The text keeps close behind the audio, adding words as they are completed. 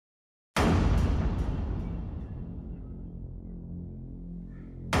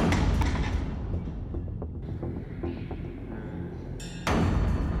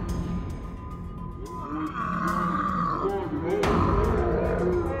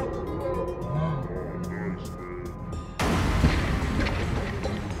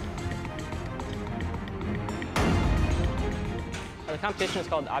competition is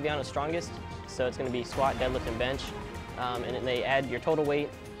called Aviano Strongest, so it's going to be squat, deadlift, and bench. And they add your total weight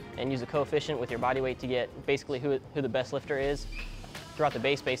and use a coefficient with your body weight to get basically who the best lifter is throughout the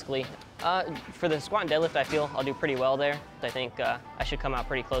base, basically. For the squat and deadlift, I feel I'll do pretty well there. I think I should come out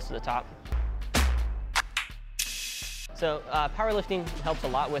pretty close to the top. So powerlifting helps a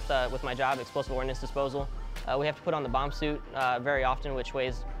lot with my job, explosive ordnance disposal. We have to put on the bomb suit very often, which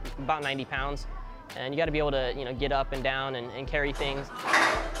weighs about 90 pounds. And you got to be able to, get up and down and carry things.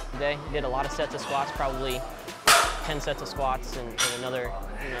 Today, did a lot of sets of squats, probably 10 sets of squats and another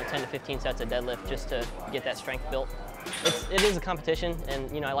 10 to 15 sets of deadlift just to get that strength built. It is a competition,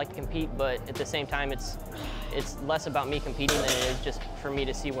 and I like to compete, but at the same time, it's less about me competing than it is just for me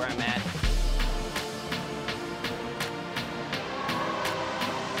to see where I'm at.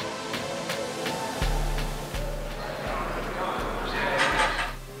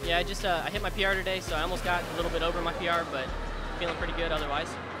 Yeah, I hit my PR today, so I almost got a little bit over my PR, but feeling pretty good otherwise.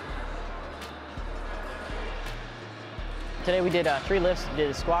 Today we did 3 lifts, did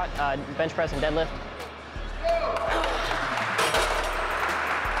a squat, bench press, and deadlift.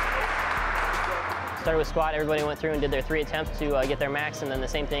 Started with squat, everybody went through and did their 3 attempts to get their max, and then the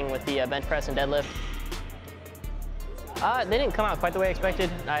same thing with the bench press and deadlift. They didn't come out quite the way I expected.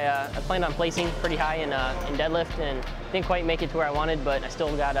 I planned on placing pretty high in deadlift and didn't quite make it to where I wanted, but I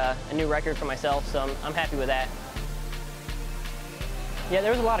still got a new record for myself, so I'm happy with that. Yeah,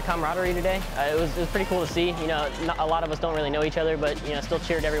 there was a lot of camaraderie today. It was pretty cool to see. A lot of us don't really know each other, but still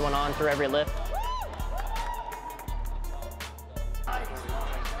cheered everyone on through every lift.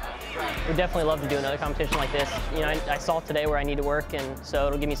 Would definitely love to do another competition like this. I saw today where I need to work, and so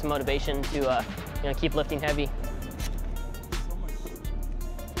it'll give me some motivation to keep lifting heavy.